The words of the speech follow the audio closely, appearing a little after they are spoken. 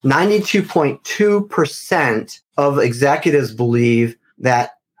92.2% of executives believe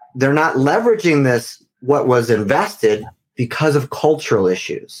that they're not leveraging what was invested because of cultural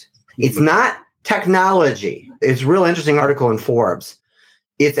issues. It's not technology. It's a real interesting article in Forbes.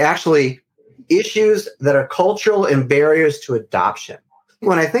 It's actually issues that are cultural and barriers to adoption.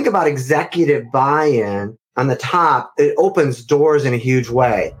 When I think about executive buy-in on the top, it opens doors in a huge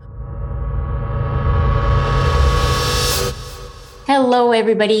way. Hello,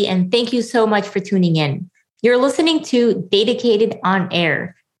 everybody, and thank you so much for tuning in. You're listening to Datacated on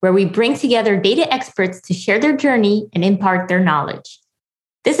Air, where we bring together data experts to share their journey and impart their knowledge.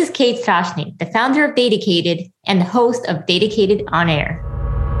 This is Kate Strachnyi, the founder of Datacated and the host of Datacated on Air.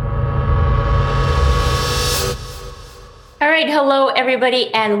 All right, hello,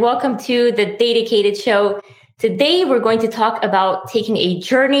 everybody, and welcome to the Datacated show. Today, we're going to talk about taking a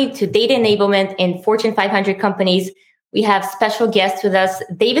journey to data enablement in Fortune 500 companies. We have special guests with us,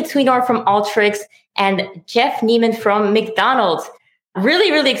 David Sweenor from Alteryx and Jeff Niemann from McDonald's.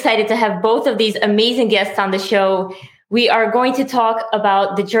 Really excited to have both of these amazing guests on the show. We are going to talk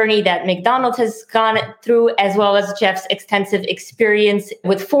about the journey that McDonald's has gone through, as well as Jeff's extensive experience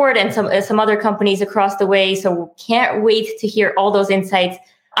with Ford and some other companies across the way. So can't wait to hear all those insights.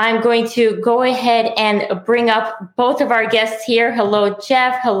 I'm going to go ahead and bring up both of our guests here. Hello,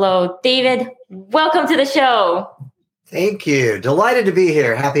 Jeff. Hello, David. Welcome to the show. Thank you. Delighted to be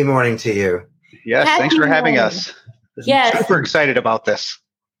here. Happy morning to you. Yes, thanks for having us. Yes. Super excited about this.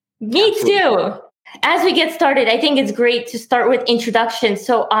 Me too. As we get started, I think it's great to start with introductions.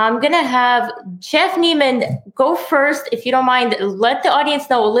 So I'm going to have Jeff Niemann go first. If you don't mind, let the audience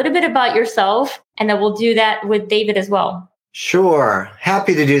know a little bit about yourself, and then we'll do that with David as well. Sure.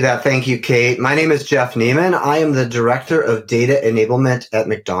 Happy to do that. Thank you, Kate. My name is Jeff Niemann. I am the Director of Data Enablement at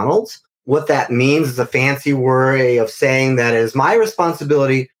McDonald's. What that means is a fancy way of saying that it is my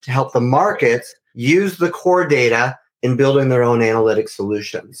responsibility to help the markets use the core data in building their own analytic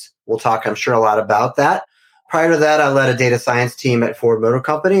solutions. We'll talk, I'm sure, a lot about that. Prior to that, I led a data science team at Ford Motor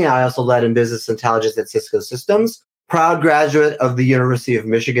Company. I also led in business intelligence at Cisco Systems. Proud graduate of the University of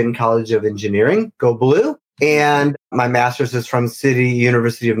Michigan College of Engineering, go Blue. And my master's is from City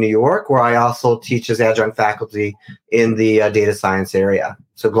University of New York, where I also teach as adjunct faculty in the data science area.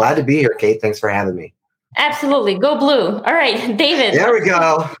 So glad to be here, Kate. Thanks for having me. Absolutely. Go Blue. All right, David. There we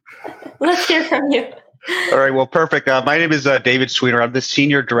go. Let's hear from you. All right, well, perfect. My name is David Sweenor. I'm the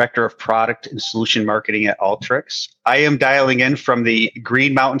Senior Director of Product and Solution Marketing at Alteryx. I am dialing in from the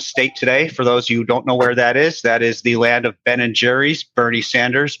Green Mountain State today. For those of you who don't know where that is the land of Ben & Jerry's, Bernie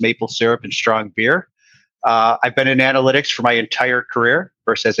Sanders, maple syrup, and strong beer. I've been in analytics for my entire career,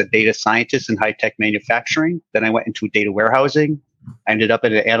 first as a data scientist in high-tech manufacturing. Then I went into data warehousing. I ended up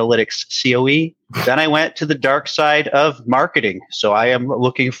in an analytics COE. Then I went to the dark side of marketing. So I am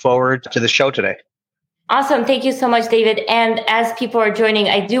looking forward to the show today. Awesome. Thank you so much, David. And as people are joining,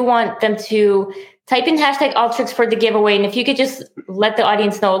 I do want them to type in hashtag Alteryx for the giveaway. And if you could just let the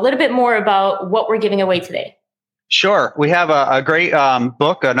audience know a little bit more about what we're giving away today. Sure. We have a great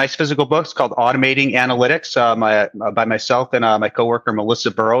book, a nice physical book. It's called Automating Analytics by myself and my coworker, Melissa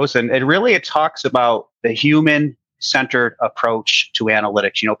Burrows. And it talks about the human-centered approach to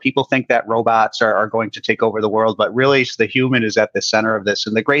analytics. You know, people think that robots are going to take over the world, but really the human is at the center of this.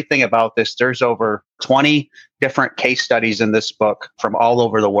 And the great thing about this, there's over 20 different case studies in this book from all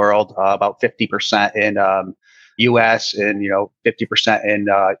over the world, about 50% in US and 50% in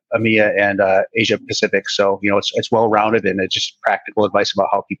EMEA and Asia Pacific. So it's well rounded, and it's just practical advice about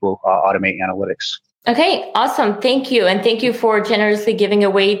how people automate analytics. Okay, awesome. Thank you, and thank you for generously giving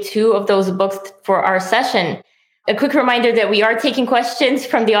away 2 of those books for our session. A quick reminder that we are taking questions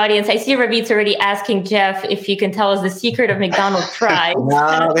from the audience. I see Ravit's already asking Jeff if you can tell us the secret of McDonald's fries.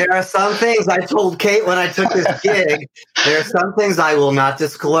 No, there are some things I told Kate when I took this gig. There are some things I will not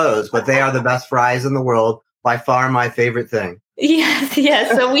disclose, but they are the best fries in the world. By far my favorite thing.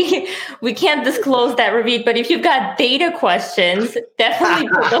 Yes. So we can't disclose that, Ravit, but if you've got data questions, definitely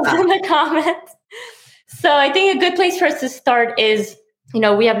put those in the comments. So I think a good place for us to start is,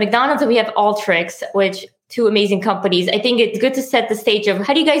 we have McDonald's and we have Alteryx, which 2 amazing companies. I think it's good to set the stage of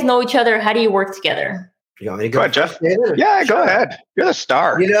how do you guys know each other? How do you work together? You want me to go ahead, Jeff? Yeah, sure. Go ahead. You're the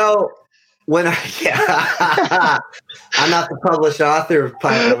star. I'm not the published author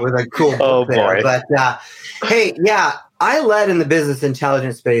with a cool book there, but I led in the business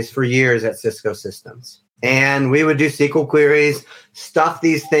intelligence space for years at Cisco Systems. And we would do SQL queries, stuff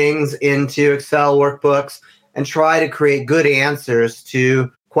these things into Excel workbooks, and try to create good answers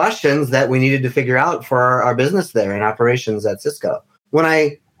to questions that we needed to figure out for our business there in operations at Cisco. When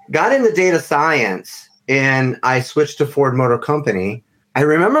I got into data science and I switched to Ford Motor Company, I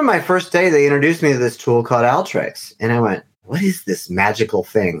remember my first day, they introduced me to this tool called Alteryx. And I went, what is this magical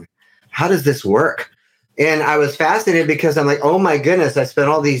thing? How does this work? And I was fascinated because I'm like, oh my goodness, I spent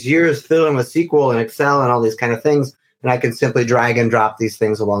all these years fiddling with SQL and Excel and all these kind of things. And I can simply drag and drop these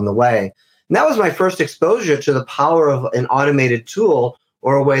things along the way. And that was my first exposure to the power of an automated tool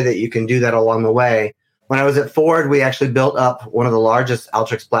or a way that you can do that along the way. When I was at Ford, we actually built up one of the largest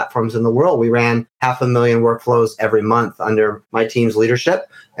Alteryx platforms in the world. We ran 500,000 workflows every month under my team's leadership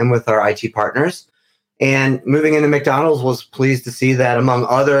and with our IT partners. And moving into McDonald's, was pleased to see that among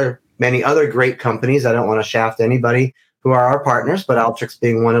many other great companies, I don't want to shaft anybody who are our partners, but Alteryx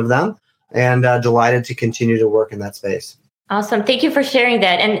being one of them, and delighted to continue to work in that space. Awesome. Thank you for sharing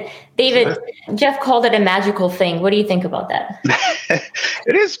that. And David, Jeff called it a magical thing. What do you think about that?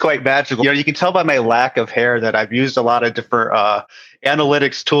 It is quite magical. You can tell by my lack of hair that I've used a lot of different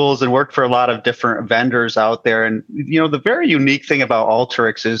analytics tools and worked for a lot of different vendors out there. And, the very unique thing about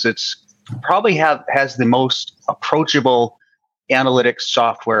Alteryx is it's probably has the most approachable analytics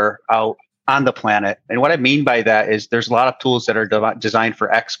software out on the planet. And what I mean by that is there's a lot of tools that are designed for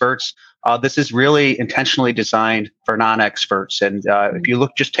experts. This is really intentionally designed for non-experts. And if you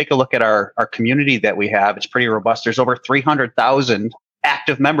take a look at our community that we have, it's pretty robust. There's over 300,000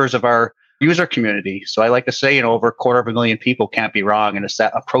 active members of our user community. So I like to say, over 250,000 people can't be wrong. And it's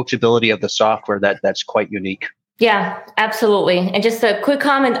that approachability of the software that's quite unique. Yeah, absolutely. And just a quick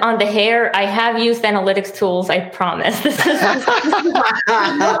comment on the hair. I have used analytics tools. I promise. This is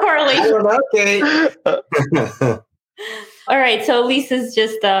no correlation. Okay. All right. So Lisa's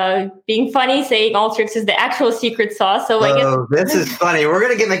just being funny, saying Alteryx is the actual secret sauce. So I guess this is funny. We're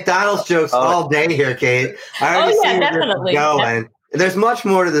going to get McDonald's jokes all day here, Kate. I already see definitely. Going. There's much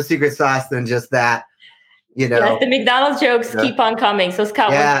more to the secret sauce than just that. Yes, the McDonald's jokes keep on coming. So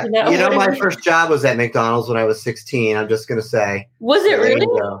Scott, my first job was at McDonald's when I was 16. I'm just going to say. Was it really?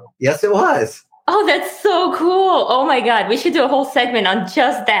 Yes, it was. Oh, that's so cool. Oh my God. We should do a whole segment on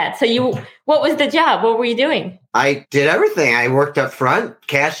just that. So what was the job? What were you doing? I did everything. I worked up front,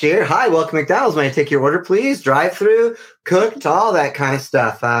 cashier. Hi, welcome to McDonald's. May I take your order, please? Drive-through, cooked, all that kind of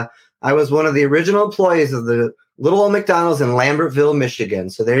stuff. I was one of the original employees of the little old McDonald's in Lambertville, Michigan.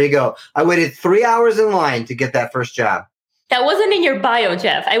 So there you go. I waited 3 hours in line to get that first job. That wasn't in your bio,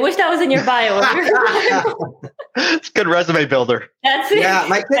 Jeff. I wish that was in your bio. It's a good resume builder. That's it. Yeah,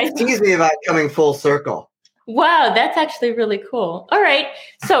 my kids tease me about coming full circle. Wow, that's actually really cool. All right.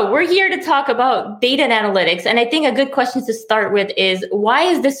 So we're here to talk about data and analytics. And I think a good question to start with is, why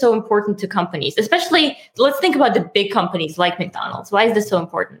is this so important to companies? Especially, let's think about the big companies like McDonald's. Why is this so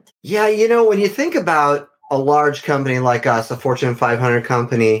important? Yeah, when you think about a large company like us, a Fortune 500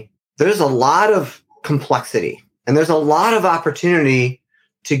 company, there's a lot of complexity and there's a lot of opportunity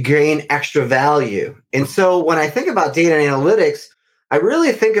to gain extra value. And so when I think about data and analytics, I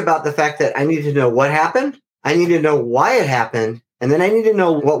really think about the fact that I need to know what happened, I need to know why it happened, and then I need to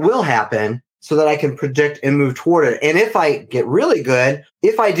know what will happen so that I can predict and move toward it. And if I get really good,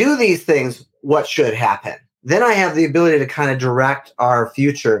 if I do these things, what should happen? Then I have the ability to kind of direct our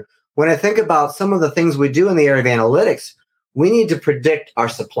future. When I think about some of the things we do in the area of analytics, we need to predict our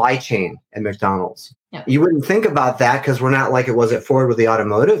supply chain at McDonald's. Yeah. You wouldn't think about that because we're not like it was at Ford with the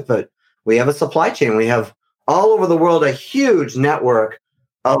automotive, but we have a supply chain. We have all over the world a huge network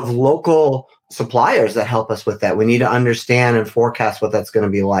of local suppliers that help us with that. We need to understand and forecast what that's going to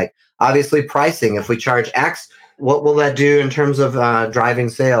be like. Obviously, pricing. If we charge X, what will that do in terms of driving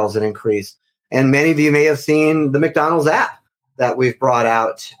sales and increase? And many of you may have seen the McDonald's app that we've brought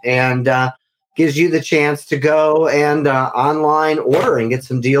out and gives you the chance to go and online order and get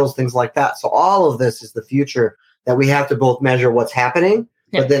some deals, things like that. So all of this is the future that we have to both measure what's happening,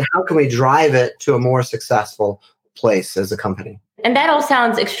 but then how can we drive it to a more successful place as a company? And that all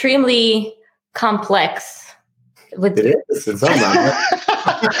sounds extremely complex. It is in some level.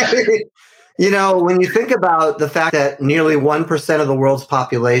 When you think about the fact that nearly 1% of the world's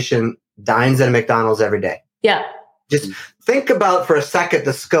population dines at a McDonald's every day. Yeah. Just think about for a second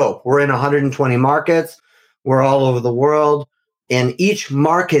the scope. We're in 120 markets. We're all over the world. And each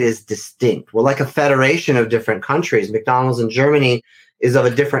market is distinct. We're like a federation of different countries. McDonald's in Germany is of a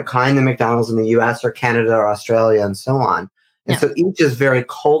different kind than McDonald's in the US or Canada or Australia and so on. And so each is very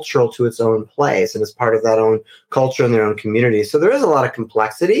cultural to its own place and is part of that own culture and their own community. So there is a lot of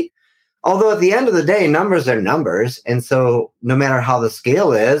complexity. Although at the end of the day, numbers are numbers. And so no matter how the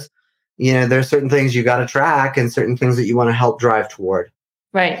scale is, there's certain things you got to track and certain things that you want to help drive toward.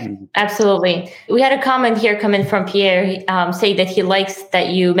 Right. Absolutely. We had a comment here coming from Pierre say that he likes that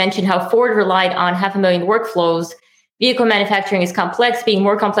you mentioned how Ford relied on 500,000 workflows. Vehicle manufacturing is complex, being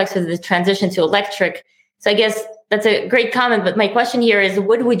more complex with the transition to electric. So I guess that's a great comment. But my question here is,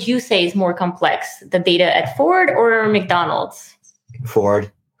 what would you say is more complex, the data at Ford or McDonald's?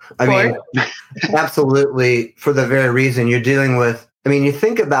 Ford. I mean, absolutely, for the very reason you're dealing with. I mean, you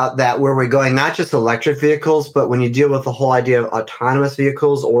think about that, where we're going, not just electric vehicles, but when you deal with the whole idea of autonomous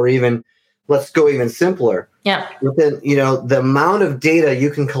vehicles, or even, let's go even simpler. Yeah. Within, the amount of data you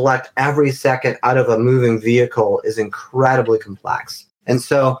can collect every second out of a moving vehicle is incredibly complex. And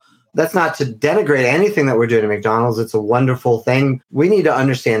so that's not to denigrate anything that we're doing at McDonald's. It's a wonderful thing. We need to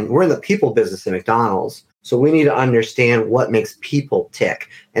understand, we're in the people business at McDonald's. So we need to understand what makes people tick.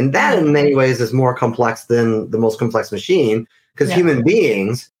 And that in many ways is more complex than the most complex machine, because human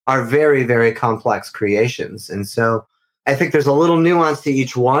beings are very, very complex creations. And so I think there's a little nuance to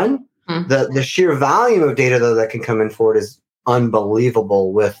each one. The sheer volume of data, though, that can come in Ford is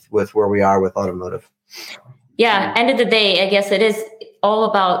unbelievable with where we are with automotive. Yeah, end of the day, I guess it is all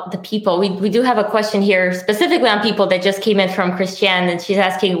about the people. We do have a question here specifically on people that just came in from Christiane, and she's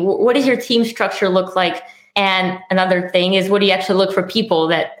asking, what does your team structure look like? And another thing is, what do you actually look for people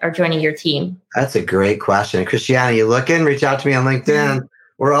that are joining your team? That's a great question. Christiane, you looking? Reach out to me on LinkedIn.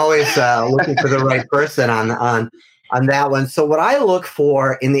 We're always looking for the right person on that one. So what I look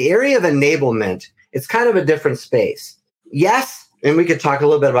for in the area of enablement, it's kind of a different space. Yes, and we could talk a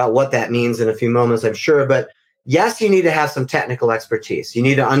little bit about what that means in a few moments, I'm sure, but yes, you need to have some technical expertise. You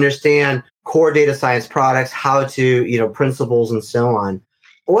need to understand core data science products, how to, principles and so on.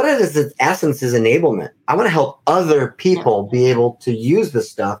 What it is, its essence is enablement. I want to help other people be able to use this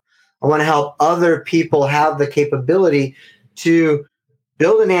stuff. I want to help other people have the capability to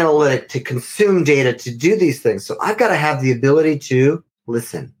build an analytic, to consume data, to do these things. So I've got to have the ability to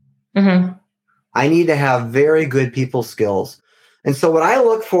listen. Mm-hmm. I need to have very good people skills. And so what I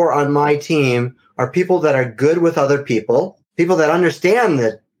look for on my team are people that are good with other people that understand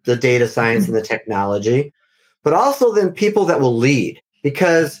the data science and the technology, but also then people that will lead,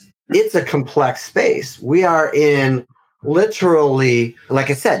 because it's a complex space. We are in literally, like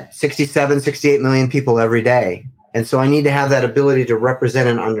I said, 67, 68 million people every day. And so I need to have that ability to represent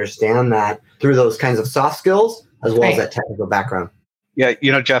and understand that through those kinds of soft skills, as well as that technical background. Yeah,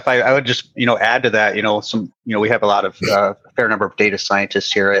 Jeff, I would just, add to that, we have a lot of, a fair number of data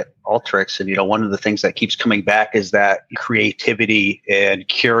scientists here at Alteryx. And, one of the things that keeps coming back is that creativity and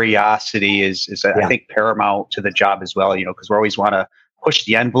curiosity is I think, paramount to the job as well, because we always want to push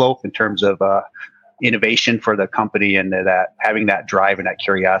the envelope in terms of innovation for the company, and that having that drive and that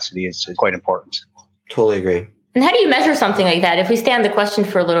curiosity is quite important. Totally agree. And how do you measure something like that? If we stay on the question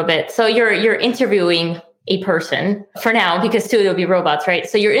for a little bit. So you're interviewing a person for now, because soon it'll be robots, right?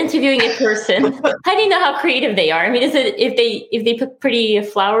 So you're interviewing a person. How do you know how creative they are? I mean, is it if they put pretty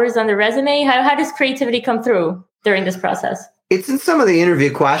flowers on the resume? How does creativity come through during this process? It's in some of the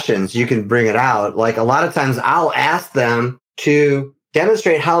interview questions. You can bring it out. Like a lot of times I'll ask them to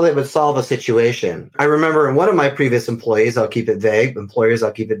demonstrate how they would solve a situation. I remember in one of my previous employers, I'll keep it vague,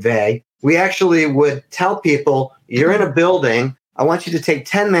 we actually would tell people, you're in a building, I want you to take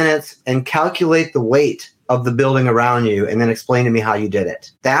 10 minutes and calculate the weight of the building around you, and then explain to me how you did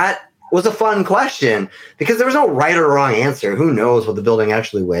it. That was a fun question, because there was no right or wrong answer. Who knows what the building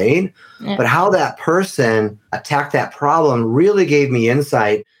actually weighed? Yeah. But how that person attacked that problem really gave me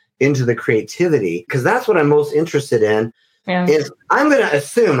insight into the creativity, because that's what I'm most interested in. Yeah. Is I'm going to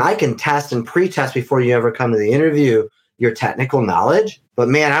assume I can test and pre-test before you ever come to the interview your technical knowledge. But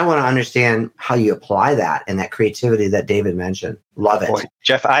man, I want to understand how you apply that and that creativity that David mentioned. Love it. Boy,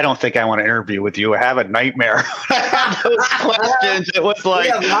 Jeff, I don't think I want to interview with you. I have a nightmare. Those questions. It was like,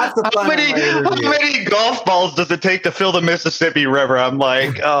 how many golf balls does it take to fill the Mississippi River? I'm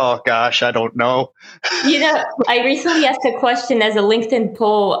like, oh gosh, I don't know. I recently asked a question as a LinkedIn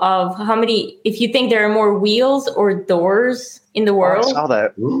poll of how many, if you think there are more wheels or doors in the world. I saw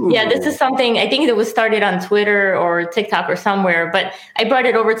that. Ooh. Yeah, this is something, I think it was started on Twitter or TikTok or somewhere, but I brought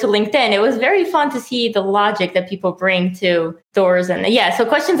it over to LinkedIn. It was very fun to see the logic that people bring to doors. And so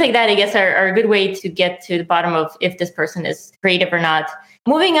questions like that, I guess, are a good way to get to the bottom of if this person is creative or not.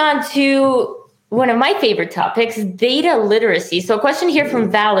 Moving on to one of my favorite topics, data literacy. So a question here from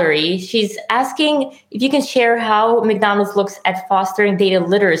Valerie. She's asking if you can share how McDonald's looks at fostering data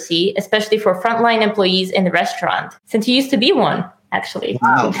literacy, especially for frontline employees in the restaurant, since you used to be one, actually.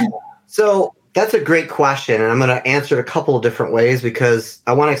 Wow. So that's a great question. And I'm going to answer it a couple of different ways, because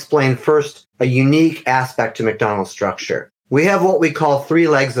I want to explain first a unique aspect to McDonald's structure. We have what we call 3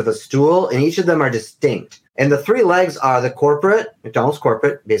 legs of a stool, and each of them are distinct. And the 3 legs are the corporate, McDonald's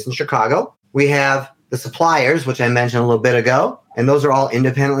corporate, based in Chicago. We have the suppliers, which I mentioned a little bit ago, and those are all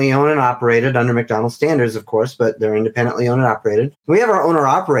independently owned and operated under McDonald's standards, of course, but they're independently owned and operated. We have our owner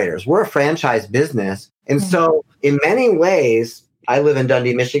operators. We're a franchise business. And so in many ways, I live in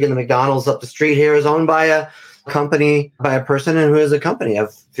Dundee, Michigan. The McDonald's up the street here is owned by a company, by a person who has a company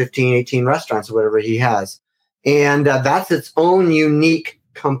of 15, 18 restaurants or whatever he has. And that's its own unique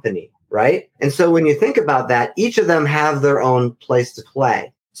company, right? And so when you think about that, each of them have their own place to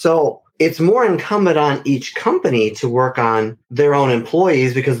play. So it's more incumbent on each company to work on their own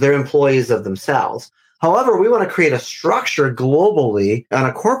employees because they're employees of themselves. However, we want to create a structure globally on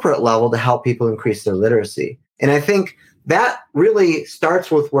a corporate level to help people increase their literacy. And I think that really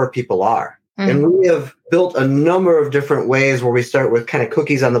starts with where people are. And we have built a number of different ways where we start with kind of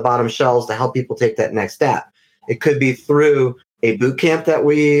cookies on the bottom shelves to help people take that next step. It could be through a boot camp that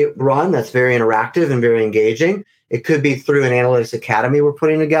we run that's very interactive and very engaging. It could be through an analytics academy we're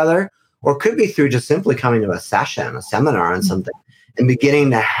putting together, or it could be through just simply coming to a session, a seminar on something, and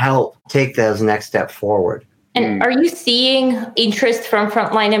beginning to help take those next step forward. And are you seeing interest from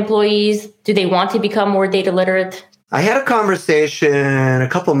frontline employees? Do they want to become more data literate? I had a conversation a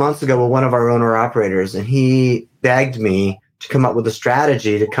couple of months ago with one of our owner operators, and he begged me to come up with a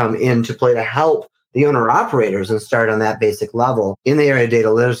strategy to come into play to help the owner operators and start on that basic level in the area of data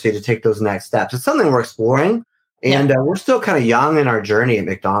literacy to take those next steps. It's something we're exploring, and we're still kind of young in our journey at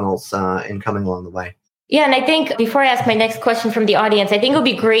McDonald's in coming along the way. Yeah, and I think before I ask my next question from the audience, I think it would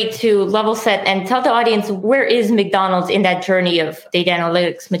be great to level set and tell the audience, where is McDonald's in that journey of data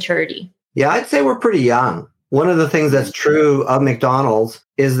analytics maturity? Yeah, I'd say we're pretty young. One of the things that's true of McDonald's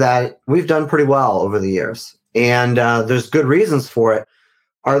is that we've done pretty well over the years, and there's good reasons for it.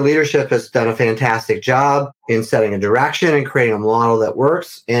 Our leadership has done a fantastic job in setting a direction and creating a model that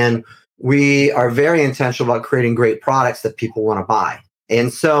works, and we are very intentional about creating great products that people want to buy.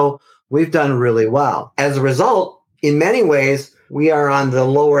 And so we've done really well. As a result, in many ways, we are on the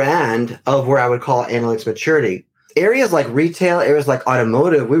lower end of where I would call analytics maturity. Areas like retail, areas like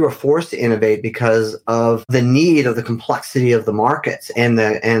automotive, we were forced to innovate because of the need of the complexity of the markets and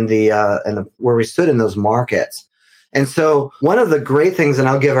the where we stood in those markets. And so one of the great things, and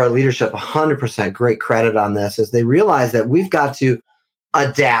I'll give our leadership 100% great credit on this, is they realize that we've got to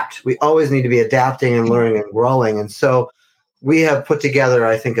adapt. We always need to be adapting and learning and growing. And so we have put together,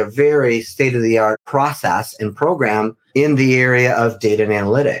 I think, a very state-of-the-art process and program in the area of data and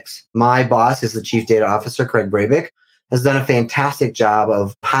analytics. My boss is the Chief Data Officer, Craig Brabik, has done a fantastic job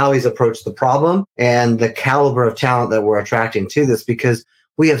of how he's approached the problem and the caliber of talent that we're attracting to this, because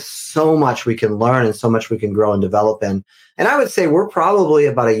we have so much we can learn and so much we can grow and develop in. And I would say we're probably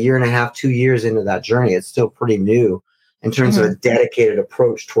about 1.5 years, 2 years into that journey. It's still pretty new in terms of a dedicated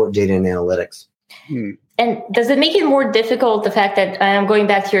approach toward data and analytics. And does it make it more difficult, the fact that, I'm going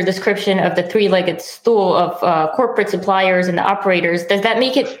back to your description of the three-legged stool of corporate suppliers and the operators, does that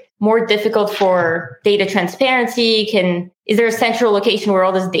make it more difficult for data transparency? Is there a central location where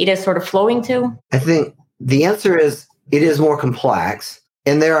all this data is sort of flowing to? I think the answer is it is more complex.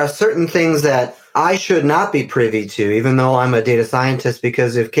 And there are certain things that I should not be privy to, even though I'm a data scientist,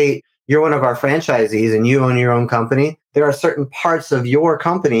 because if Kate, you're one of our franchisees and you own your own company, there are certain parts of your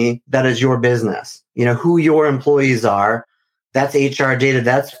company that is your business. You know, who your employees are, that's HR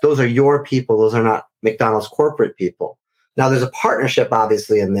data. Those are your people. Those are not McDonald's corporate people. Now, there's a partnership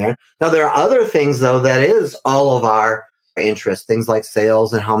obviously in there. Now, there are other things, though, that is all of our interest, things like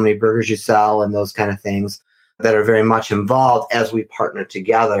sales and how many burgers you sell and those kind of things that are very much involved as we partner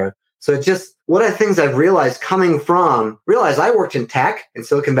together. So it's just one of the things I've realized I worked in tech in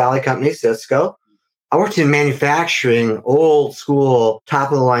Silicon Valley company, Cisco. I worked in manufacturing, old school,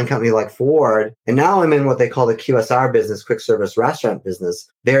 top of the line company like Ford. And now I'm in what they call the QSR business, quick service restaurant business.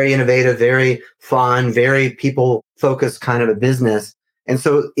 Very innovative, very fun, very people focused kind of a business. And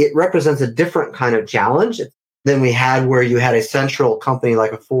so it represents a different kind of challenge than we had where you had a central company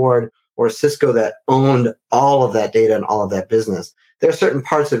like a Ford or Cisco that owned all of that data and all of that business. There are certain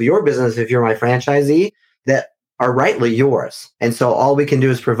parts of your business, if you're my franchisee, that are rightly yours. And so all we can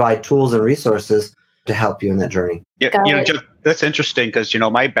do is provide tools and resources to help you in that journey. Yeah, Jeff, that's interesting because,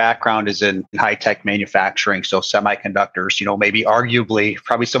 my background is in high-tech manufacturing, so semiconductors, maybe arguably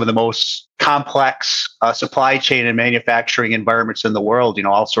probably some of the most complex supply chain and manufacturing environments in the world,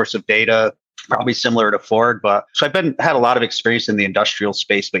 all sorts of data, probably similar to Ford. But so I've had a lot of experience in the industrial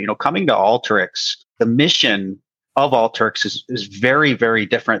space, but, coming to Alteryx, the mission of Alteryx is very, very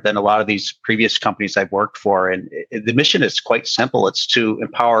different than a lot of these previous companies I've worked for. And the mission is quite simple. It's to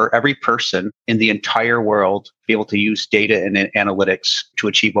empower every person in the entire world to be able to use data and analytics to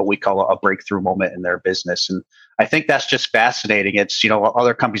achieve what we call a breakthrough moment in their business. And I think that's just fascinating. It's,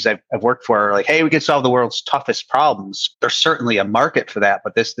 other companies I've worked for are like, hey, we can solve the world's toughest problems. There's certainly a market for that.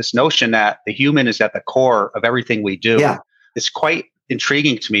 But this notion that the human is at the core of everything we do is quite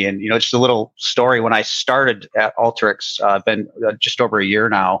intriguing to me. And, just a little story. When I started at Alteryx, been just over a year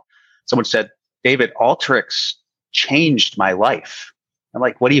now, someone said, David, Alteryx changed my life. I'm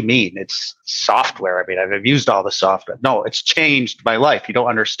like, what do you mean? It's software. I mean, I've used all the software. No, it's changed my life. You don't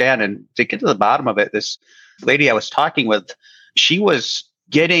understand. And to get to the bottom of it, this lady I was talking with, she was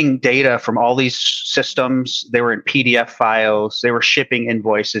getting data from all these systems. They were in PDF files. They were shipping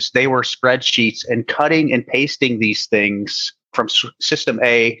invoices. They were spreadsheets, and cutting and pasting these things from system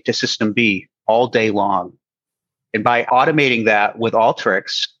A to system B all day long. And by automating that with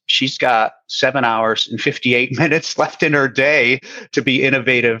Alteryx, she's got 7 hours and 58 minutes left in her day to be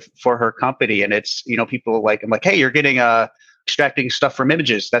innovative for her company. And it's, people I'm like, hey, you're getting extracting stuff from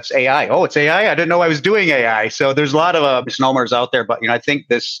images. That's AI. Oh, it's AI. I didn't know I was doing AI. So there's a lot of misnomers out there. But, I think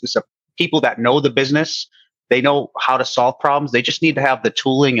this is people that know the business. They know how to solve problems. They just need to have the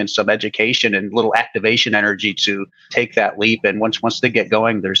tooling and some education and little activation energy to take that leap. And once they get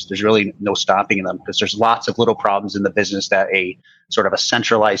going, there's really no stopping them, because there's lots of little problems in the business that a sort of a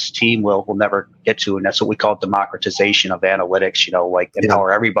centralized team will never get to. And that's what we call democratization of analytics,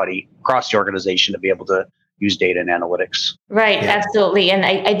 empower everybody across the organization to be able to use data and analytics. Right, absolutely. And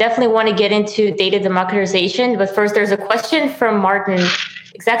I definitely want to get into data democratization. But first, there's a question from Martin.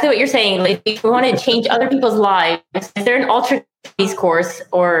 Exactly what you're saying. Like, if we want to change other people's lives, is there an Alteryx course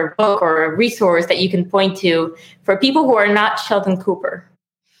or book or a resource that you can point to for people who are not Sheldon Cooper?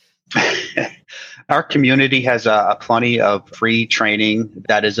 Our community has plenty of free training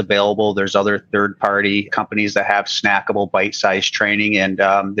that is available. There's other third-party companies that have snackable, bite-sized training, and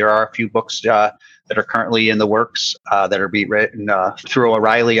there are a few books that are currently in the works that are being written through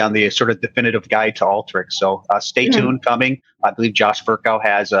O'Reilly on the sort of definitive guide to Alteryx. So stay tuned. Coming, I believe Josh Furkow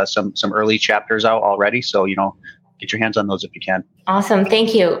has some early chapters out already. So get your hands on those if you can. Awesome,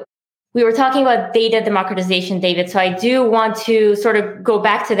 thank you. We were talking about data democratization, David. So I do want to sort of go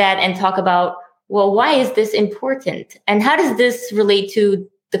back to that and talk about, well, why is this important? And how does this relate to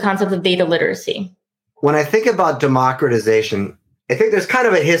the concept of data literacy? When I think about democratization, I think there's kind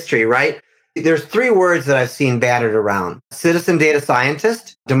of a history, right? There's 3 words that I've seen battered around: citizen data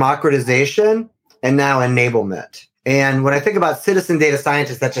scientist, democratization, and now enablement. And when I think about citizen data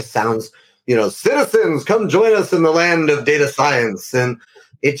scientist, that just sounds, citizens, come join us in the land of data science. And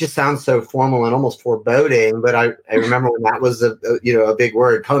it just sounds so formal and almost foreboding. But I remember when that was a big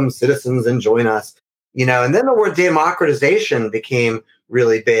word, come citizens and join us, and then the word democratization became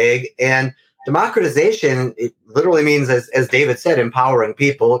really big. And democratization, it literally means, as David said, empowering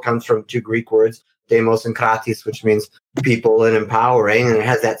people. It comes from 2 Greek words, demos and kratis, which means people and empowering, and it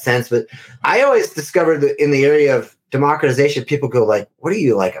has that sense. But I always discovered that in the area of democratization, people go like, what are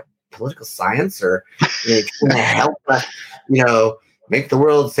you, like a political science, or trying to help make the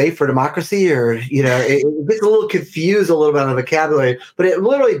world safe for democracy? Or, it gets a little confused a little bit on the vocabulary, but it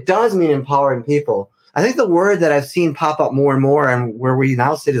literally does mean empowering people. I think the word that I've seen pop up more and more, and where we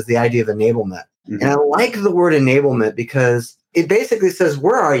now sit, is the idea of enablement. Mm-hmm. And I like the word enablement because it basically says,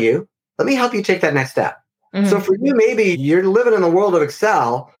 where are you? Let me help you take that next step. Mm-hmm. So for you, maybe you're living in the world of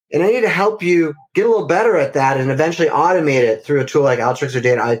Excel, and I need to help you get a little better at that and eventually automate it through a tool like Alteryx or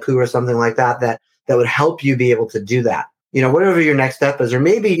Dataiku or something like that would help you be able to do that. Whatever your next step is, or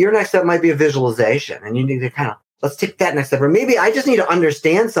maybe your next step might be a visualization, and you need to kind of, let's take that next step. Or maybe I just need to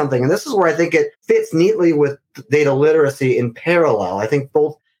understand something. And this is where I think it fits neatly with data literacy in parallel. I think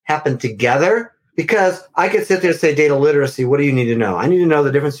both happen together, because I could sit there and say, data literacy, what do you need to know? I need to know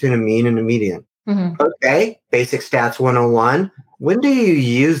the difference between a mean and a median. Mm-hmm. Okay, basic stats 101. When do you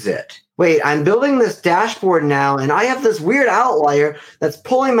use it? Wait, I'm building this dashboard now, and I have this weird outlier that's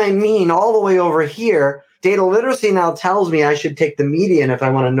pulling my mean all the way over here. Data literacy now tells me I should take the median if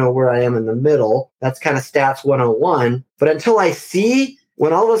I want to know where I am in the middle. That's kind of stats 101. But until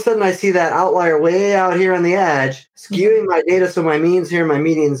when all of a sudden I see that outlier way out here on the edge, skewing my data so my mean's here, my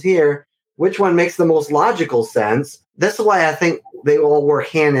median's here, which one makes the most logical sense? This is why I think they all work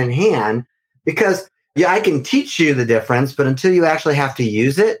hand in hand, because I can teach you the difference, but until you actually have to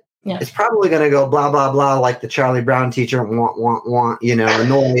use it, it's probably going to go blah, blah, blah, like the Charlie Brown teacher, want,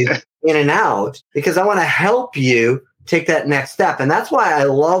 noise in and out, because I want to help you take that next step. And that's why I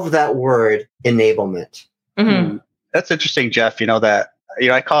love that word, enablement. Mm-hmm. That's interesting, Jeff.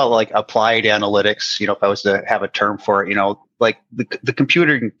 I call it like applied analytics. If I was to have a term for it, like the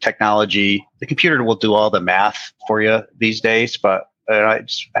computer technology, the computer will do all the math for you these days. But I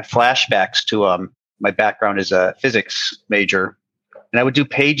have flashbacks to my background as a physics major, and I would do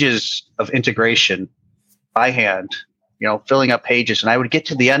pages of integration by hand, filling up pages. And I would get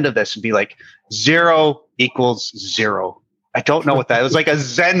to the end of this and be like, 0 equals 0. I don't know what that. It was like a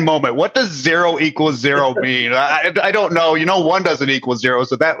Zen moment. What does 0 equals 0 mean? I don't know. 1 doesn't equal 0.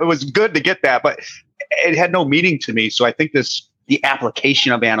 So it was good to get that, but it had no meaning to me. So I think the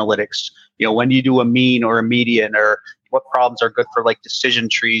application of analytics, when you do a mean or a median, or what problems are good for like decision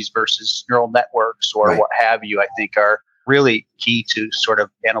trees versus neural networks or what have you, I think are really key to sort of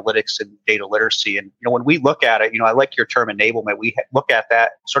analytics and data literacy. And, when we look at it, I like your term enablement. We look at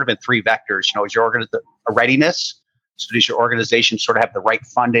that sort of in 3 vectors. Is your a readiness? So does your organization sort of have the right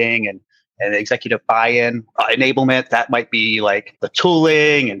funding and executive buy-in? Enablement, that might be like the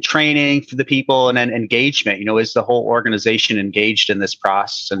tooling and training for the people, and then engagement. Is the whole organization engaged in this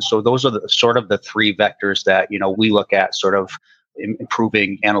process? And so those are the 3 vectors that, we look at sort of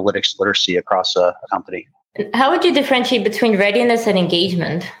improving analytics literacy across a company. How would you differentiate between readiness and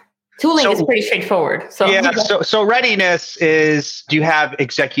engagement? Tooling is pretty straightforward. So readiness is, do you have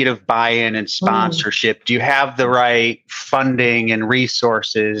executive buy-in and sponsorship? Do you have the right funding and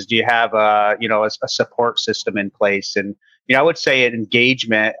resources? Do you have a support system in place? And, I would say an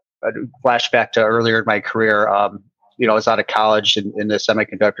engagement, flashback to earlier in my career, I was out of college in the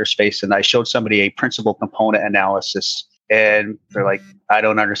semiconductor space, and I showed somebody a principal component analysis, and they're like, I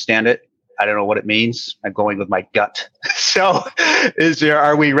don't understand it. I don't know what it means. I'm going with my gut. So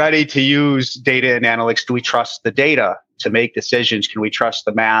are we ready to use data and analytics? Do we trust the data to make decisions? Can we trust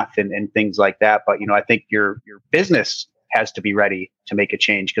the math and things like that? But, I think your business has to be ready to make a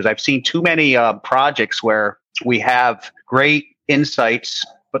change, because I've seen too many projects where we have great insights,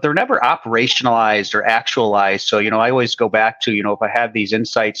 but they're never operationalized or actualized. So, I always go back to, if I have these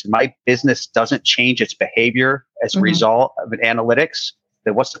insights and my business doesn't change its behavior as a result of an analytics,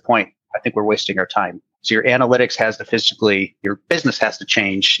 then what's the point? I think we're wasting our time. So your analytics your business has to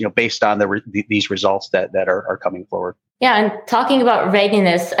change, based on these results that are coming forward. Yeah. And talking about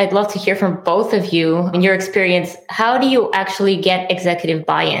readiness, I'd love to hear from both of you. In your experience, how do you actually get executive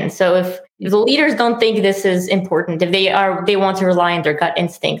buy-in? So if the leaders don't think this is important, if they want to rely on their gut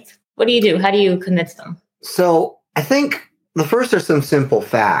instinct, what do you do? How do you convince them? So I think the first are some simple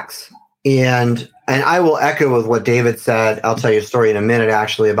facts. And I will echo with what David said. I'll tell you a story in a minute,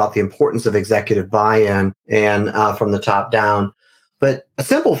 actually, about the importance of executive buy-in and from the top down. But a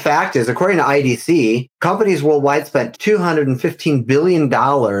simple fact is, according to IDC, companies worldwide spent $215 billion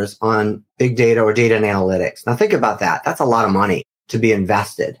on big data or data and analytics. Now think about that. That's a lot of money to be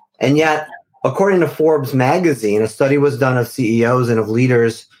invested. And yet, according to Forbes magazine, a study was done of CEOs and of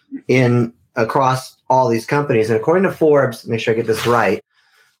leaders across all these companies. And according to Forbes, make sure I get this right,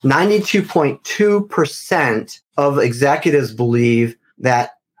 92.2% of executives believe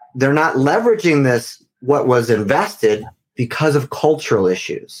that they're not leveraging what was invested, because of cultural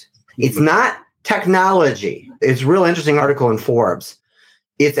issues. It's not technology. It's a real interesting article in Forbes.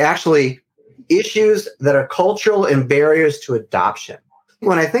 It's actually issues that are cultural and barriers to adoption.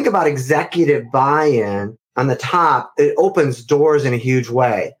 When I think about executive buy-in, on the top, it opens doors in a huge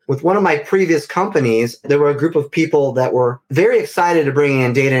way. With one of my previous companies, there were a group of people that were very excited to bring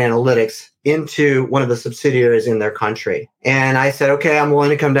in data analytics into one of the subsidiaries in their country. And I said, okay, I'm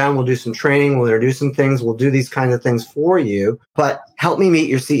willing to come down. We'll do some training. We'll introduce some things. We'll do these kinds of things for you, but help me meet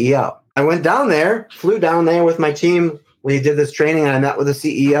your CEO. I went down there, flew down there with my team. We did this training and I met with the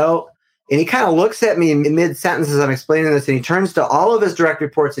CEO, and he kind of looks at me in mid-sentence as I'm explaining this, and he turns to all of his direct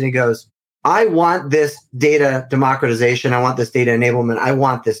reports and he goes, I want this data democratization. I want this data enablement. I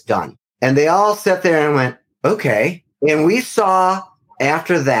want this done. And they all sat there and went, okay. And we saw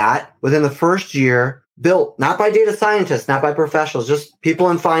after that, within the first year, built not by data scientists, not by professionals, just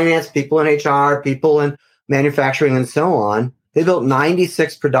people in finance, people in HR, people in manufacturing, and so on. They built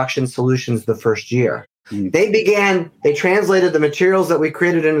 96 production solutions the first year. They translated the materials that we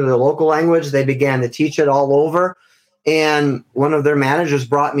created into the local language. They began to teach it all over. And one of their managers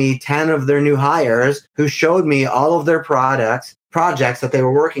brought me 10 of their new hires who showed me all of their projects that they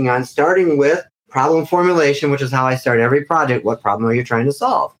were working on, starting with problem formulation, which is how I start every project. What problem are you trying to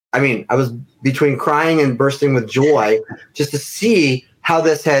solve? I mean, I was between crying and bursting with joy just to see how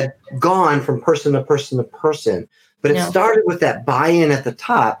this had gone from person to person to person. But it started with that buy-in at the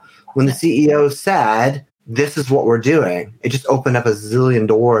top when the CEO said, this is what we're doing. It just opened up a zillion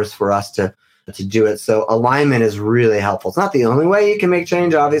doors for us to do it. So alignment is really helpful. It's not the only way you can make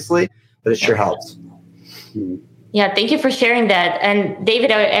change, obviously, but it sure helps. Yeah, thank you for sharing that. And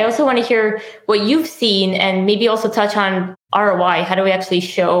David, I also want to hear what you've seen and maybe also touch on ROI. How do we actually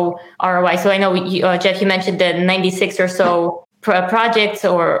show ROI? So I know, Jeff, you mentioned the 96 or so projects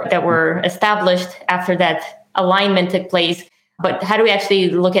that were established after that alignment took place. But how do we actually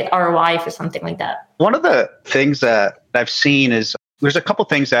look at ROI for something like that? One of the things that I've seen is there's a couple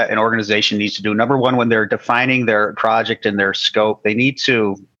things that an organization needs to do. Number one, when they're defining their project and their scope, they need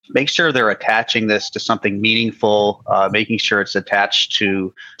to make sure they're attaching this to something meaningful, making sure it's attached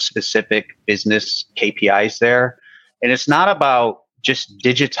to specific business KPIs there. And it's not about just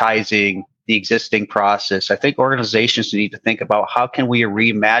digitizing the existing process. I think organizations need to think about how can we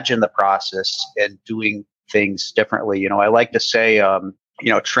reimagine the process and doing things differently. I like to say,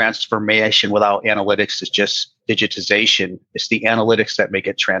 transformation without analytics is just digitization. It's the analytics that make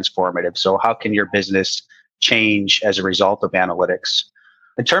it transformative. So how can your business change as a result of analytics?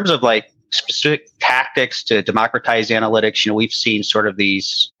 In terms of like specific tactics to democratize analytics, we've seen sort of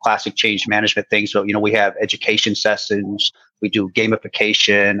these classic change management things. So, we have education sessions, we do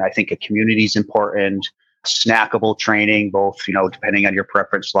gamification. I think a community is important, snackable training, both, depending on your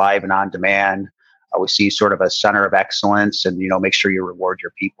preference, live and on demand. We see sort of a center of excellence and, make sure you reward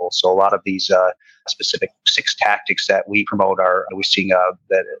your people. So a lot of these specific 6 tactics that we promote we're seeing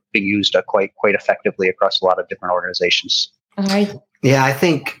that being used quite effectively across a lot of different organizations. All right. Yeah, I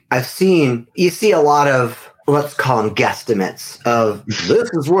think you see a lot of, let's call them guesstimates of this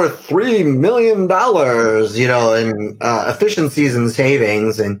is worth $3 million, in efficiencies and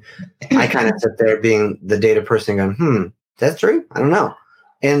savings. And I kind of sit there being the data person going, that's true? I don't know.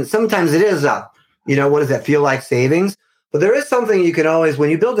 And sometimes it is what does that feel like savings? But there is something you can always, when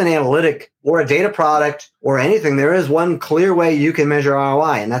you build an analytic or a data product or anything, there is one clear way you can measure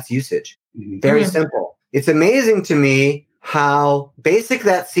ROI, and that's usage. Very simple. It's amazing to me how basic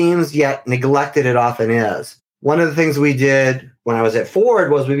that seems, yet neglected it often is. One of the things we did when I was at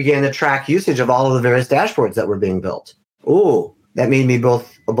Ford was we began to track usage of all of the various dashboards that were being built. Ooh, that made me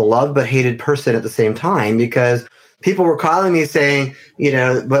both a beloved but hated person at the same time, because people were calling me saying,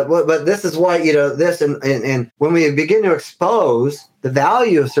 but this is why, this. And when we begin to expose the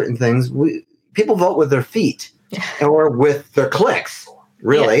value of certain things, people vote with their feet or with their clicks,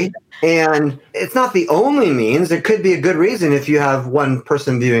 really. Yeah. And it's not the only means. It could be a good reason if you have one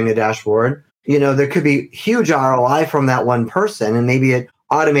person viewing a dashboard. There could be huge ROI from that one person, and maybe it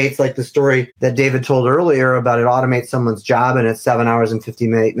automates, like the story that David told earlier about it automates someone's job and it's 7 hours and 50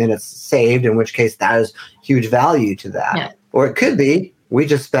 minutes saved, in which case that is huge value to that. Yeah. Or it could be we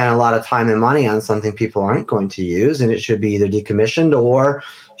just spent a lot of time and money on something people aren't going to use, and it should be either decommissioned or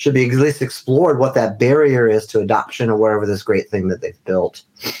should be at least explored what that barrier is to adoption or whatever this great thing that they've built.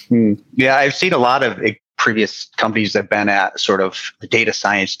 Yeah, I've seen a lot of previous companies that have been at sort of the data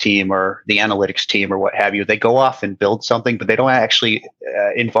science team or the analytics team or what have you. They go off and build something, but they don't actually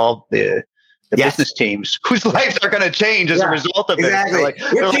involve the business teams whose lives are going to change as a result of it. Like,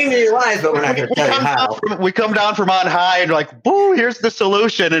 we're changing your lives, but we're not going to tell you how. We come down from on high and like, boo, here's the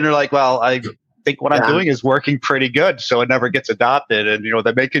solution. And you're like, well, I think what I'm doing is working pretty good. So it never gets adopted. And,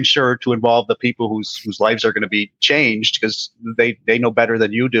 they're making sure to involve the people whose lives are going to be changed because they know better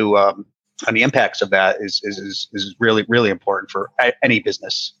than you do. And the impacts of that is really, really important for any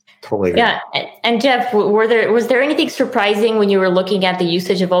business. Totally. Yeah. And Jeff, was there anything surprising when you were looking at the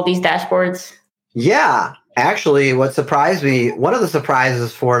usage of all these dashboards? Yeah. Actually, what surprised me, one of the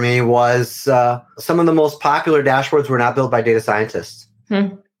surprises for me was some of the most popular dashboards were not built by data scientists.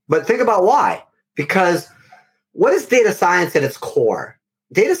 But think about why. Because what is data science at its core?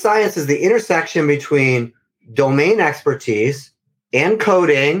 Data science is the intersection between domain expertise and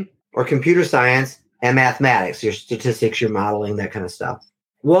coding or computer science and mathematics, your statistics, your modeling, that kind of stuff.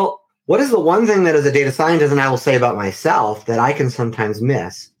 Well, what is the one thing that as a data scientist, and I will say about myself, that I can sometimes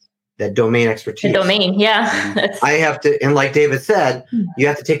miss? That domain expertise. The domain, yeah. I have to, and like David said, you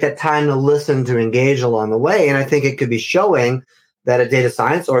have to take that time to listen, to engage along the way. And I think it could be showing that a data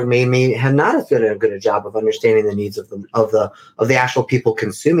science org may have not as good a job of understanding the needs of the actual people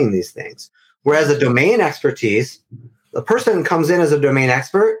consuming these things. Whereas a domain expertise, the person comes in as a domain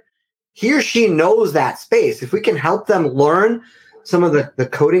expert, he or she knows that space. If we can help them learn some of the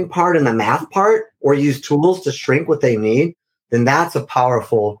coding part and the math part, or use tools to shrink what they need, then that's a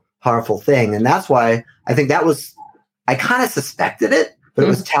powerful thing. And that's why I think I kind of suspected it, but it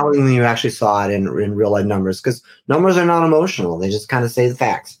was telling when you actually saw it in real life numbers, because numbers are not emotional. They just kind of say the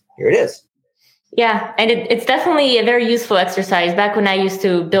facts. Here it is. Yeah, and it's definitely a very useful exercise. Back when I used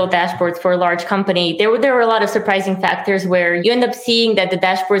to build dashboards for a large company, there were a lot of surprising factors where you end up seeing that the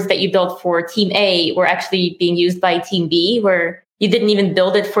dashboards that you built for Team A were actually being used by Team B, where you didn't even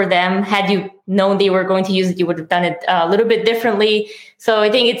build it for them. Had you known they were going to use it, you would have done it a little bit differently. So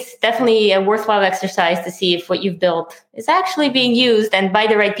I think it's definitely a worthwhile exercise to see if what you've built is actually being used and by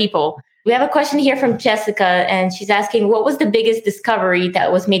the right people. We have a question here from Jessica, and she's asking, what was the biggest discovery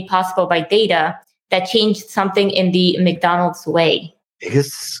that was made possible by data? that changed something in the McDonald's way?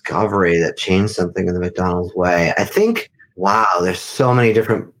 Biggest discovery that changed something in the McDonald's way. I think, wow, there's so many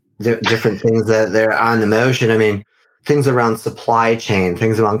different things that they're on the motion. I mean, things around supply chain,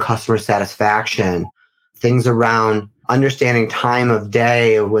 things around customer satisfaction, things around understanding time of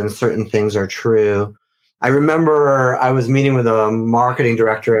day when certain things are true. I remember I was meeting with a marketing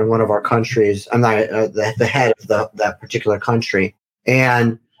director in one of our countries. I'm not the head of that particular country.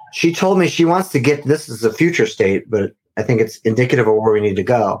 And she told me she wants to get, this is a future state, but I think it's indicative of where we need to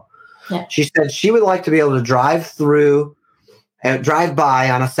go. Yeah. She said she would like to be able to drive by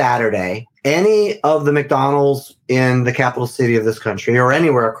on a Saturday, any of the McDonald's in the capital city of this country or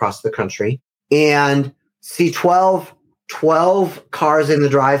anywhere across the country, and see 12 cars in the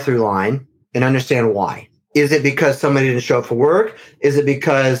drive-through line and understand why. Is it because somebody didn't show up for work? Is it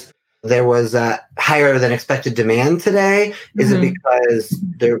because there was a higher than expected demand today? Is it because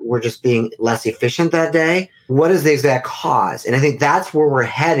we're just being less efficient that day? What is the exact cause? And I think that's where we're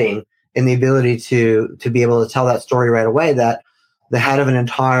heading in the ability to be able to tell that story right away, that the head of an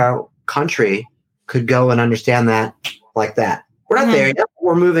entire country could go and understand that like that. We're not there yet.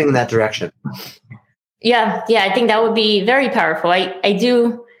 We're moving in that direction. Yeah, I think that would be very powerful. I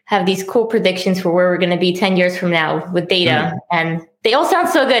do have these cool predictions for where we're going to be 10 years from now with data. And they all sound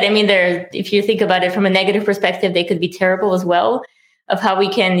so good. I mean, if you think about it from a negative perspective, they could be terrible as well, of how we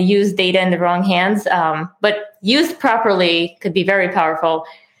can use data in the wrong hands. But used properly could be very powerful.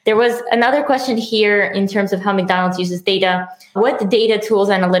 There was another question here in terms of how McDonald's uses data. What data tools,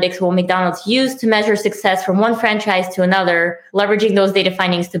 analytics will McDonald's use to measure success from one franchise to another, leveraging those data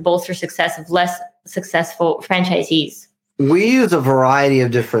findings to bolster success of less successful franchisees? We use a variety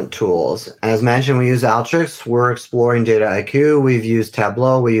of different tools. As mentioned, we use Alteryx. We're exploring Data IQ. We've used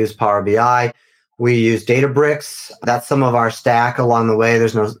Tableau. We use Power BI. We use Databricks. That's some of our stack along the way.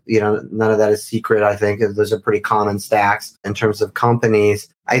 There's no, none of that is secret. I think those are pretty common stacks in terms of companies.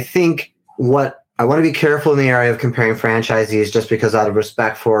 I think what I want to be careful in the area of comparing franchisees, just because out of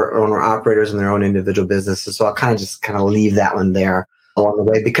respect for owner operators and their own individual businesses. So I'll kind of leave that one there along the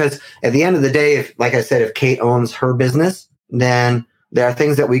way, because at the end of the day, if Kate owns her business, then there are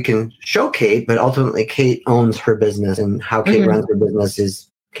things that we can show Kate, but ultimately Kate owns her business, and how Kate runs her business is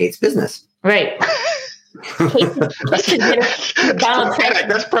Kate's business. Right. That's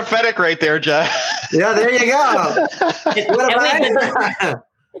prophetic right there, Jeff. Yeah, there you go.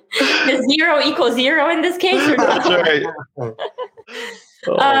 Does 0 equal 0 in this case? Or That's right.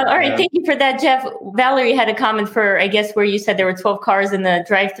 All right. Thank you for that, Jeff. Valerie had a comment for, I guess, where you said there were 12 cars in the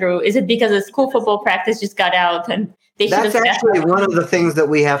drive-thru. Is it because a school football practice just got out and that's actually one of the things that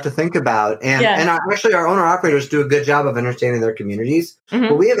we have to think about. And actually our owner operators do a good job of understanding their communities.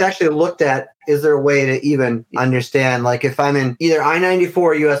 But we have actually looked at, is there a way to even understand, like if I'm in either I-94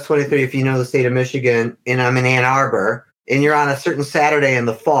 or US 23, if you know the state of Michigan, and I'm in Ann Arbor, and you're on a certain Saturday in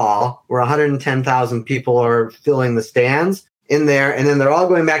the fall where 110,000 people are filling the stands in there, and then they're all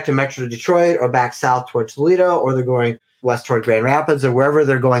going back to Metro Detroit or back south towards Toledo, or they're going west toward Grand Rapids, or wherever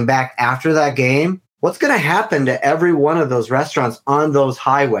they're going back after that game. What's going to happen to every one of those restaurants on those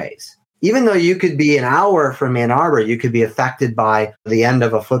highways? Even though you could be an hour from Ann Arbor, you could be affected by the end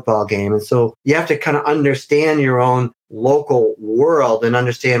of a football game. And so you have to kind of understand your own local world and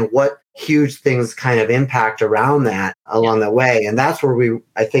understand what huge things kind of impact around that along the way. And that's where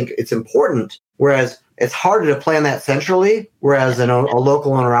I think it's important. Whereas it's harder to plan that centrally, whereas a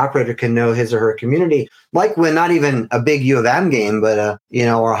local owner operator can know his or her community, like when not even a big U of M game, but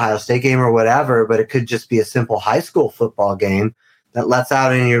or Ohio State game or whatever, but it could just be a simple high school football game that lets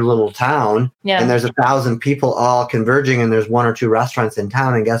out in your little town. Yeah. And there's 1,000 people all converging, and there's 1 or 2 restaurants in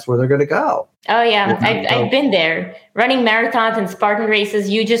town, and guess where they're going to go? Oh, yeah. I've been there. Running marathons and Spartan races,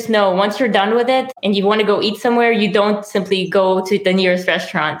 you just know once you're done with it and you want to go eat somewhere, you don't simply go to the nearest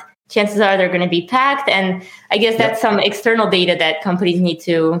restaurant. Chances are they're going to be packed. And I guess that's some external data that companies need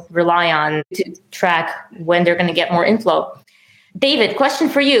to rely on to track when they're going to get more inflow. David, question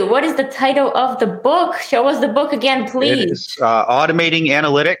for you. What is the title of the book? Show us the book again, please. It is Automating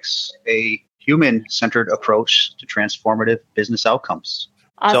Analytics, a human-centered approach to transformative business outcomes.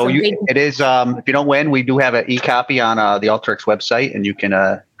 Awesome. So it is, if you don't win, we do have an e-copy on the Alteryx website, and you can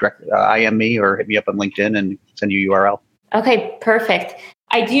direct IM me or hit me up on LinkedIn and send you URL. Okay, perfect.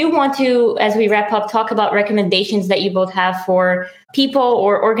 I do want to, as we wrap up, talk about recommendations that you both have for people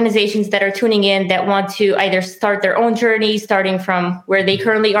or organizations that are tuning in that want to either start their own journey, starting from where they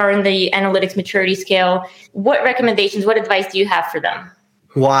currently are in the analytics maturity scale. What recommendations, what advice do you have for them?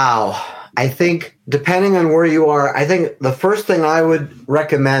 Wow. I think depending on where you are, I think the first thing I would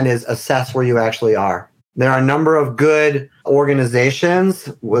recommend is assess where you actually are. There are a number of good organizations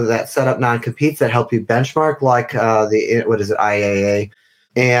that set up non-competes that help you benchmark, like IAA.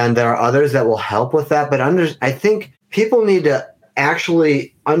 And there are others that will help with that. But I think people need to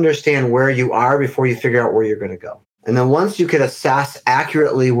actually understand where you are before you figure out where you're going to go. And then once you can assess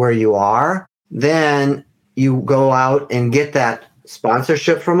accurately where you are, then you go out and get that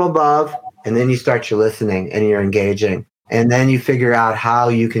sponsorship from above. And then you start your listening and you're engaging. And then you figure out how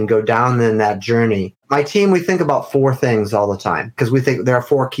you can go down in that journey. My team, we think about 4 things all the time because we think there are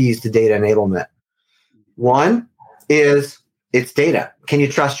 4 keys to data enablement. One is it's data. Can you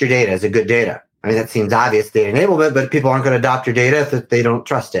trust your data? Is it good data? I mean, that seems obvious, data enablement, but people aren't going to adopt your data if they don't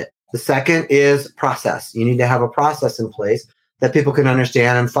trust it. The second is process. You need to have a process in place that people can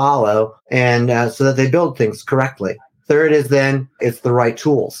understand and follow, and so that they build things correctly. Third is then it's the right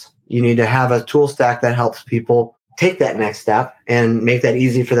tools. You need to have a tool stack that helps people take that next step and make that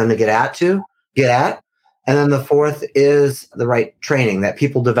easy for them to get at. And then the fourth is the right training, that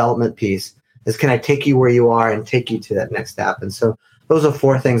people development piece is, can I take you where you are and take you to that next step? And so those are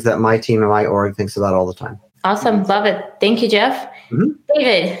 4 things that my team and my org thinks about all the time. Awesome. Love it. Thank you, Jeff. Mm-hmm.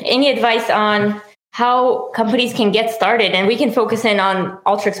 David, any advice on how companies can get started? And we can focus in on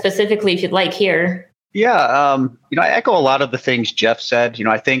Alteryx specifically if you'd like here. Yeah, I echo a lot of the things Jeff said.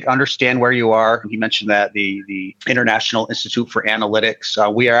 I think understand where you are. He mentioned that the International Institute for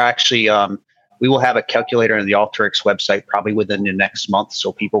Analytics. We are actually we will have a calculator on the Alteryx website probably within the next month,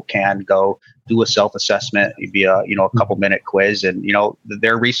 so people can go do a self-assessment, via a couple-minute quiz, and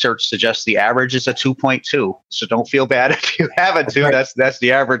their research suggests the average is a 2.2. So don't feel bad if you have a 2. Right. That's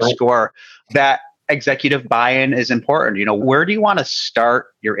the average score. That executive buy-in is important. Where do you want to start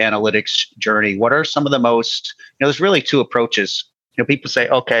your analytics journey? What are some of the most, there's really 2 approaches. People say,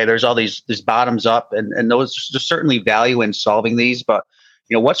 okay, there's all these bottoms up, and there's certainly value in solving these, but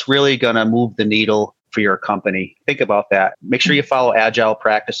what's really going to move the needle for your company? Think about that. Make sure you follow agile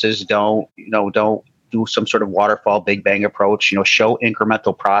practices. Don't do some sort of waterfall big bang approach. Show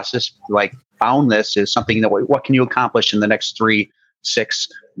incremental process. Like, found this is something that what can you accomplish in the next 3, 6,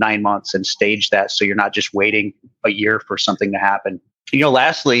 9 months, and stage that so you're not just waiting a year for something to happen.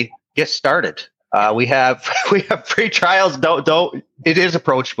 Lastly, get started. We have free trials. Don't. It is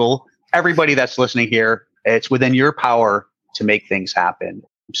approachable. Everybody that's listening here, it's within your power to make things happen.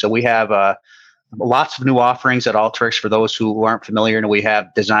 So we have lots of new offerings at Alteryx for those who aren't familiar. And we have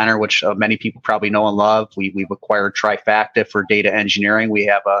Designer, which many people probably know and love. We've acquired Trifacta for data engineering. We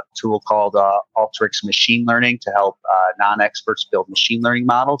have a tool called Alteryx Machine Learning to help non-experts build machine learning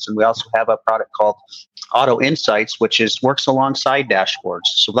models. And we also have a product called Auto Insights, which works alongside dashboards.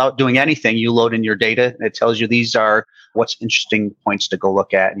 So without doing anything, you load in your data. It tells you these are what's interesting points to go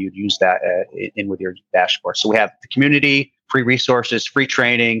look at, and you'd use that in with your dashboard. So we have the community, free resources, free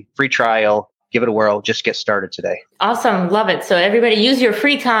training, free trial. Give it a whirl. Just get started today. Awesome. Love it. So everybody use your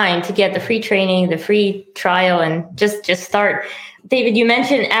free time to get the free training, the free trial, and just start. David, you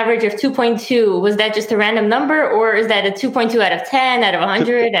mentioned average of 2.2. Was that just a random number, or is that a 2.2 out of 10, out of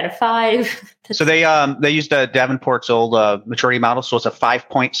 100, out of 5? So they used Davenport's old maturity model. So it's a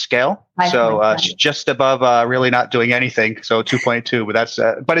 5-point scale. Just above really not doing anything. So 2.2, but that's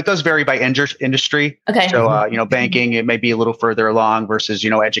but it does vary by industry. Okay. So banking, it may be a little further along versus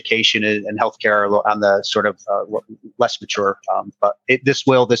education and healthcare are on the sort of less mature. But this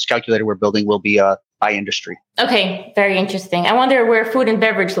calculator we're building will be by industry. Okay, very interesting. I wonder where food and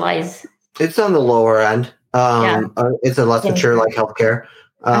beverage lies. It's on the lower end. It's a less mature like healthcare.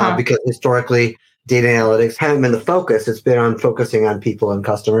 Because historically, data analytics haven't been the focus. It's been on focusing on people and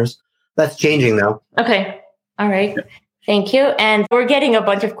customers. That's changing though. Okay. All right. Thank you. And we're getting a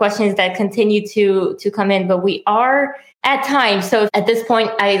bunch of questions that continue to come in, but we are at time. So at this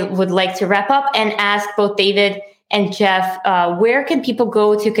point, I would like to wrap up and ask both David and Jeff, where can people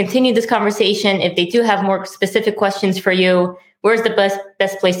go to continue this conversation? If they do have more specific questions for you, where's the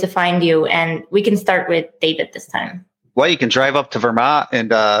best place to find you? And we can start with David this time. Well, you can drive up to Vermont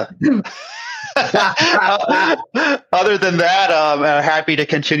and other than that, I'm happy to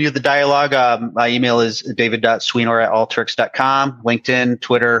continue the dialogue. My email is david.sweenor@alteryx.com, LinkedIn,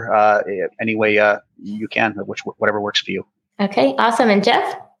 Twitter, any way you can, whatever works for you. Okay, awesome. And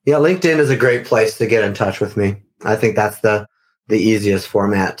Jeff? Yeah, LinkedIn is a great place to get in touch with me. I think that's the easiest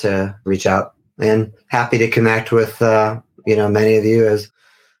format to reach out, and happy to connect with many of you,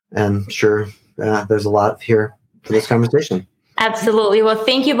 and sure there's a lot here for this conversation. Absolutely. Well,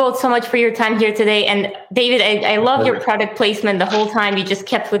 thank you both so much for your time here today. And David, I love your product placement the whole time. You just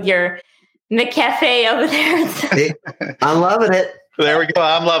kept with your McCafe over there. I'm loving it. There we go.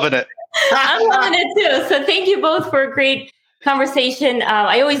 I'm loving it. I'm loving it too. So thank you both for a great conversation.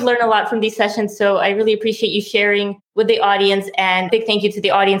 I always learn a lot from these sessions, so I really appreciate you sharing with the audience. And big thank you to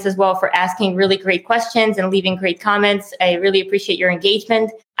the audience as well for asking really great questions and leaving great comments. I really appreciate your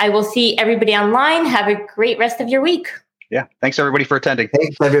engagement. I will see everybody online. Have a great rest of your week. Yeah. Thanks, everybody, for attending.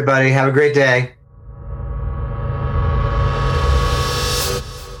 Thanks, everybody. Have a great day.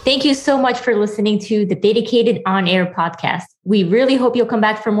 Thank you so much for listening to the Datacated On Air podcast. We really hope you'll come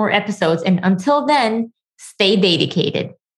back for more episodes. And until then, stay datacated.